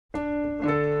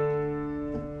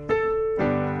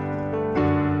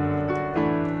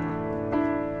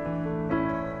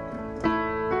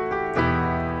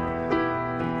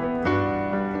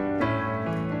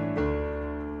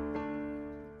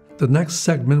The next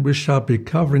segment we shall be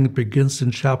covering begins in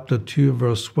chapter 2,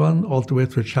 verse 1, all the way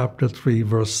through chapter 3,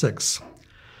 verse 6.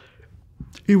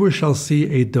 Here we shall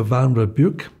see a divine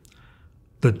rebuke,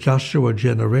 the Joshua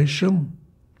generation,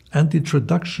 and the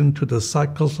introduction to the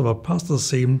cycles of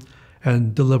apostasy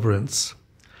and deliverance.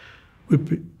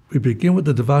 We begin with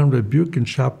the divine rebuke in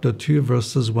chapter 2,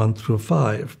 verses 1 through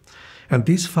 5. And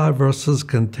these 5 verses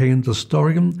contain the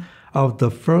story of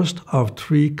the first of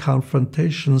 3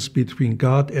 confrontations between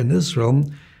God and Israel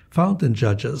found in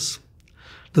Judges.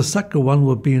 The second one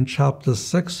will be in chapter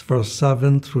 6, verse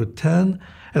 7 through 10,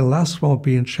 and the last one will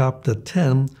be in chapter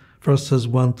 10, verses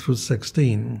 1 through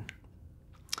 16.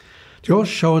 They all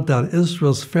show that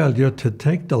Israel's failure to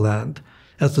take the land,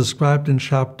 as described in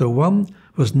chapter 1,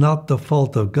 was not the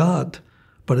fault of God,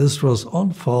 but Israel's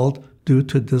own fault due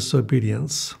to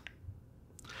disobedience.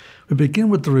 We begin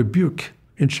with the rebuke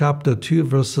in chapter 2,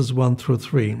 verses 1 through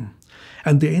 3.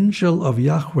 And the angel of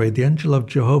Yahweh, the angel of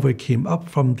Jehovah, came up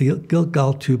from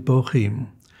Gilgal to Bochim.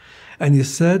 And he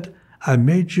said, I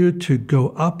made you to go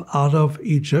up out of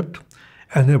Egypt,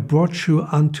 and have brought you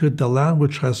unto the land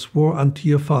which I swore unto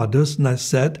your fathers. And I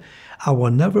said, I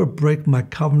will never break my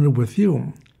covenant with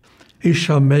you. Ye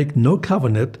shall make no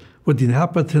covenant with the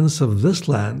inhabitants of this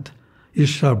land. Ye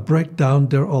shall break down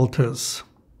their altars.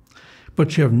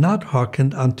 But ye have not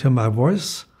hearkened unto my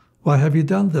voice. Why have ye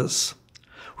done this?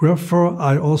 Wherefore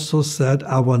I also said,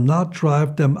 I will not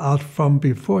drive them out from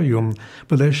before you,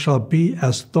 but they shall be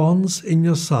as thorns in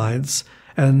your sides,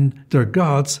 and their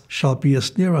gods shall be a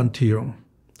snare unto you.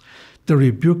 The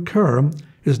rebuker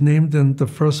is named in the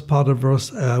first part of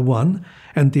verse 1,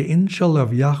 and the angel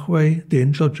of Yahweh, the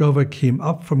angel of Jehovah, came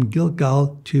up from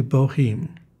Gilgal to Bochim.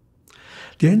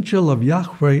 The angel of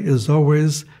Yahweh is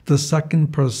always the second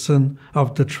person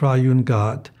of the triune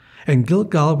God, and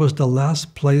Gilgal was the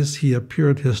last place he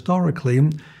appeared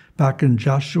historically, back in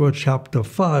Joshua chapter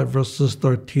 5, verses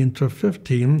 13 to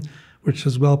 15, which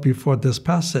is well before this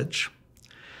passage.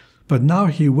 But now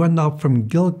he went up from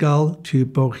Gilgal to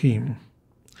Bochim.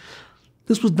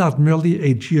 This was not merely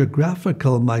a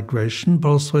geographical migration, but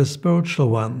also a spiritual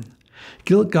one.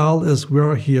 Gilgal is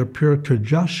where he appeared to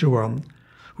Joshua,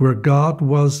 where God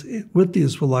was with the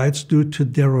Israelites due to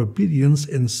their obedience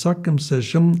in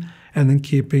circumcision and in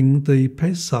keeping the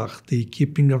Pesach, the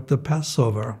keeping of the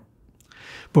Passover.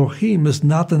 Bochim is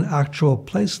not an actual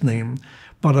place name,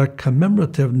 but a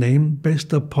commemorative name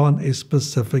based upon a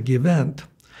specific event.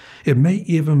 It may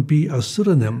even be a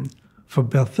pseudonym for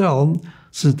Bethel,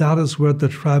 since that is where the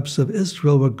tribes of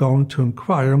Israel were going to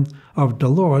inquire of the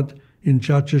Lord in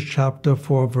Judges chapter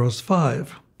 4, verse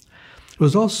 5. It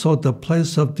was also the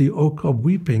place of the oak of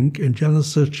weeping in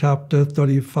Genesis chapter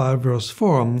 35, verse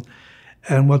 4,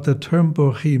 and what the term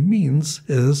Bochim means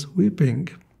is weeping.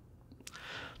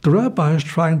 The rabbis,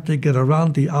 trying to get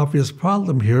around the obvious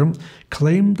problem here,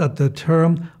 claim that the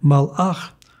term malach,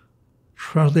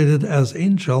 translated as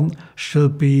angel,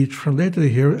 should be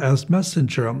translated here as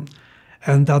messenger,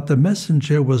 and that the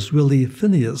messenger was really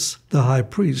Phinehas, the high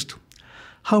priest.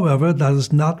 However, that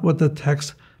is not what the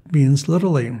text means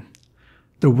literally.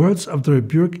 The words of the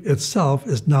rebuke itself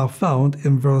is now found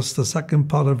in the second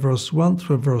part of verse 1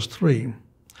 through verse 3.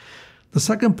 The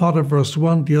second part of verse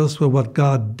 1 deals with what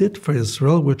God did for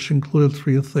Israel, which included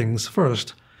 3 things.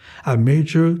 First, I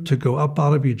made you to go up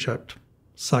out of Egypt.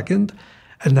 Second,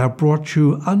 and I brought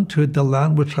you unto the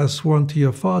land which I swore unto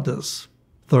your fathers.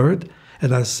 Third,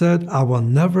 and I said, I will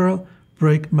never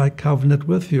break my covenant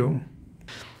with you.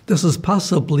 This is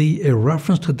possibly a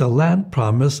reference to the land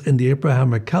promise in the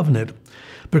Abrahamic covenant,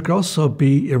 but could also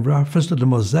be a reference to the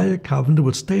Mosaic covenant,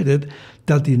 which stated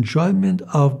that the enjoyment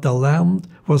of the land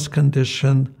was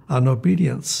conditioned on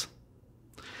obedience.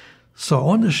 So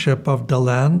ownership of the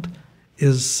land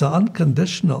is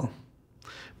unconditional,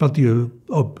 but the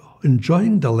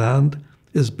enjoying the land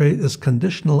is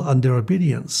conditional on their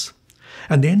obedience.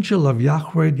 And the angel of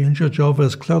Yahweh, the angel of Jehovah,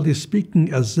 is clearly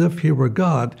speaking as if he were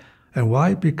God. And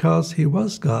why? Because he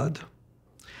was God.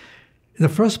 In the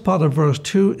first part of verse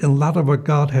 2, in light of what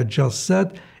God had just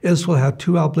said, Israel had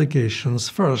 2 obligations.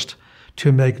 First,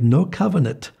 to make no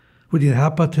covenant with the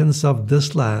inhabitants of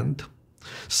this land.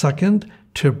 Second,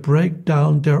 to break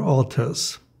down their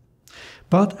altars.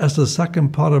 But as the second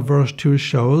part of verse 2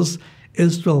 shows,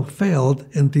 Israel failed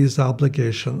in these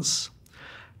obligations.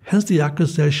 Hence the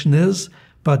accusation is,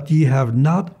 but ye have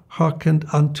not hearkened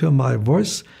unto my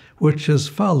voice, which is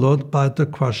followed by the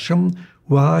question,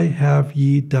 why have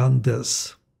ye done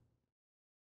this?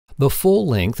 The full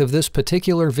length of this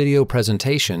particular video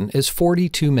presentation is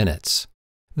 42 minutes.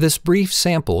 This brief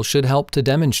sample should help to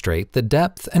demonstrate the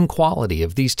depth and quality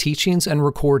of these teachings and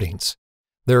recordings.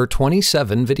 There are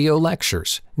 27 video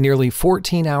lectures, nearly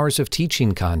 14 hours of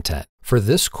teaching content for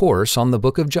this course on the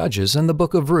Book of Judges and the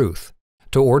Book of Ruth.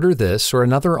 To order this or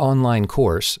another online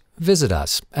course, visit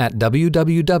us at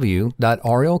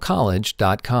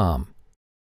www.orielcollege.com.